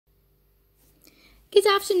Good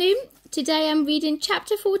afternoon. Today I'm reading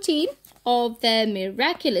chapter 14 of the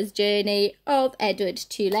Miraculous Journey of Edward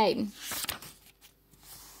Tulane.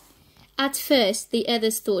 At first, the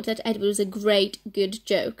others thought that Edward was a great good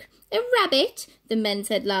joke. "A rabbit," the men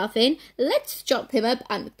said, laughing. "Let's chop him up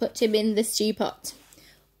and put him in the stew pot."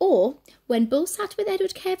 Or, when Bull sat with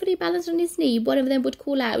Edward carefully balanced on his knee, one of them would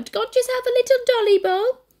call out, "Got yourself a little dolly,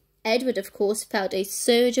 Bull?" Edward, of course, felt a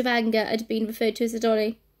surge of anger at being referred to as a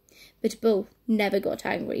dolly. But Bull never got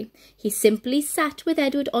angry. He simply sat with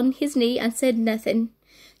Edward on his knee and said nothing.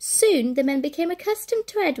 Soon the men became accustomed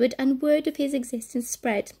to Edward, and word of his existence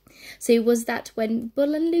spread. So it was that when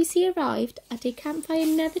Bull and Lucy arrived at a campfire in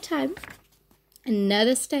another town,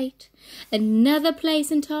 another state, another place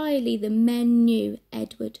entirely, the men knew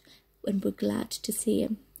Edward and were glad to see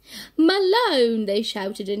him. "Malone!" they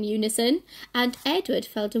shouted in unison, and Edward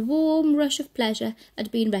felt a warm rush of pleasure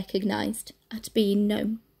at being recognised, at being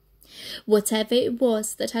known. Whatever it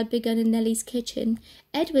was that had begun in Nellie's kitchen,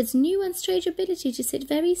 Edward's new and strange ability to sit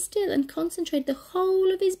very still and concentrate the whole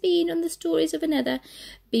of his being on the stories of another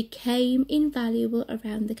became invaluable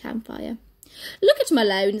around the campfire. "Look at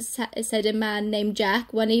Malone," said a man named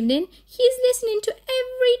Jack one evening. "He's listening to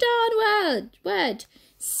every darn word."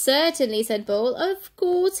 "Certainly," said Bull. "Of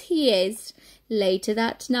course he is." Later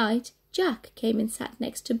that night, Jack came and sat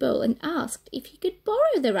next to Bull and asked if he could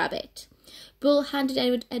borrow the rabbit. Bull handed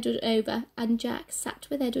Edward over, and Jack sat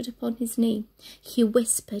with Edward upon his knee. He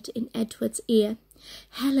whispered in Edward's ear.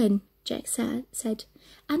 "Helen," Jack said,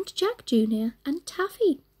 "and Jack Jr. and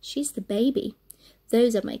Taffy. She's the baby.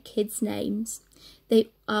 Those are my kids' names.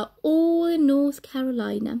 They are all in North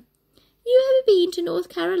Carolina. You ever been to North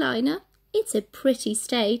Carolina? It's a pretty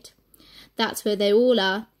state. That's where they all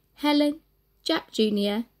are. Helen, Jack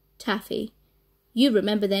Jr., Taffy. You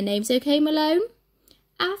remember their names, okay, Malone?"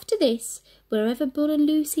 After this, wherever Bull and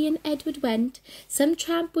Lucy and Edward went, some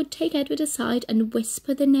tramp would take Edward aside and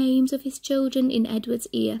whisper the names of his children in Edward's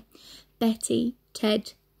ear. Betty,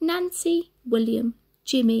 Ted, Nancy, William,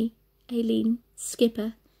 Jimmy, Aileen,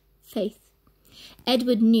 Skipper, Faith.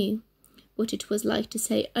 Edward knew what it was like to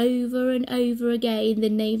say over and over again the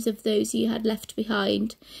names of those he had left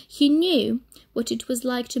behind. He knew what it was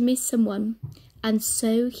like to miss someone. And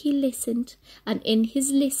so he listened, and in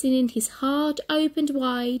his listening his heart opened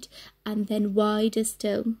wide, and then wider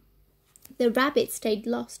still. The rabbit stayed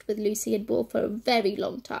lost with Lucy and Bull for a very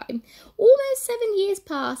long time. Almost 7 years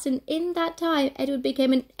passed, and in that time Edward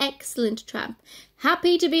became an excellent tramp,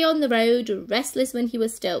 happy to be on the road, restless when he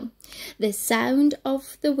was still. The sound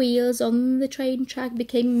of the wheels on the train track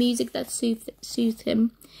became music that soothed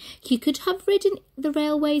him. He could have ridden the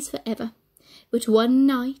railways forever. But one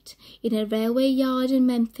night, in a railway yard in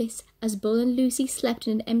Memphis, as Bull and Lucy slept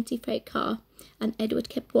in an empty freight car, and Edward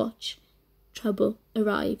kept watch, trouble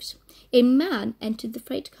arrived. A man entered the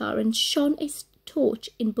freight car and shone a torch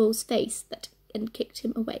in Bull's face and kicked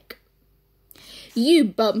him awake. "You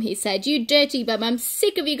bum," he said, "you dirty bum, I'm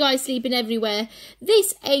sick of you guys sleeping everywhere.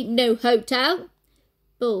 This ain't no hotel."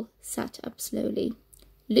 Bull sat up slowly.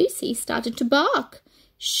 Lucy started to bark.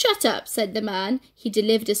 "Shut up," said the man. He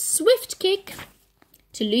delivered a swift kick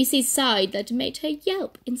to Lucy's side that made her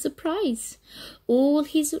yelp in surprise. All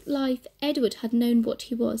his life Edward had known what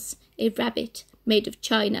he was, a rabbit made of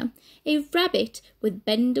china, a rabbit with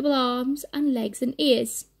bendable arms and legs and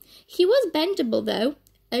ears. He was bendable, though,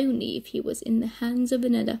 only if he was in the hands of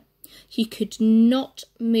another. He could not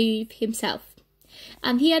move himself.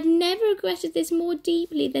 And he had never regretted this more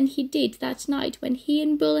deeply than he did that night when he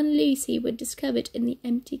and Bull and Lucy were discovered in the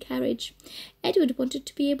empty carriage. Edward wanted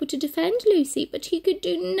to be able to defend Lucy, but he could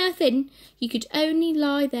do nothing. He could only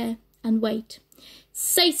lie there and wait.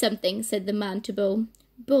 "Say something," said the man to Bull.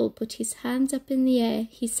 Bull put his hands up in the air.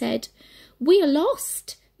 He said, "We are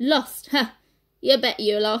lost." "Lost? Ha! You bet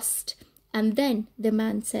you're lost." And then the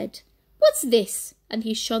man said, "What's this?" And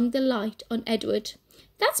he shone the light on Edward.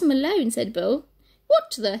 "That's Malone," said Bull.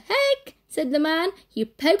 "What the heck?" said the man. He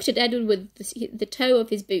poked at Edward with the toe of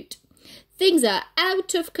his boot. "Things are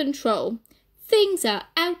out of control. Things are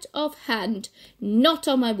out of hand. Not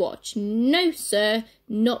on my watch. No, sir,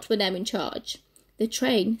 not when I'm in charge." The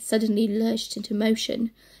train suddenly lurched into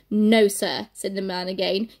motion. "No, sir," said the man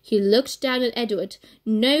again. He looked down at Edward.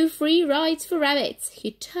 "No free rides for rabbits."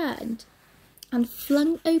 He turned and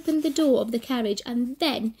flung open the door of the carriage, and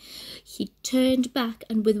then he turned back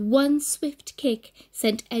and with one swift kick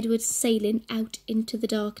sent Edward sailing out into the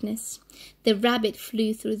darkness. The rabbit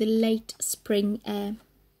flew through the late spring air.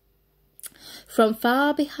 From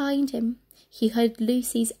far behind him he heard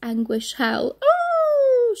Lucy's anguished howl.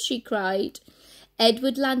 "Oh!" she cried.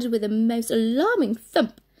 Edward landed with a most alarming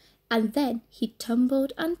thump and then he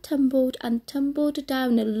tumbled and tumbled and tumbled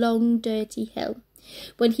down a long, dirty hill.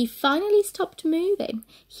 When he finally stopped moving,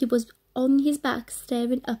 he was on his back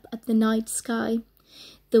staring up at the night sky.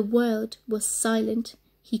 The world was silent.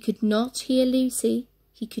 He could not hear Lucy.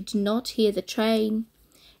 He could not hear the train.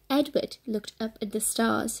 Edward looked up at the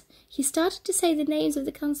stars. He started to say the names of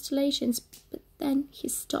the constellations, but then he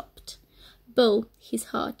stopped. Bull, his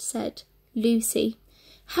heart said. Lucy.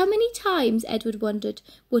 How many times, Edward wondered,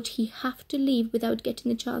 would he have to leave without getting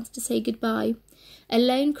the chance to say goodbye? A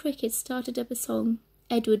lone cricket started up a song.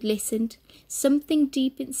 Edward listened. Something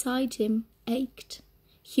deep inside him ached.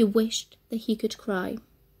 He wished that he could cry.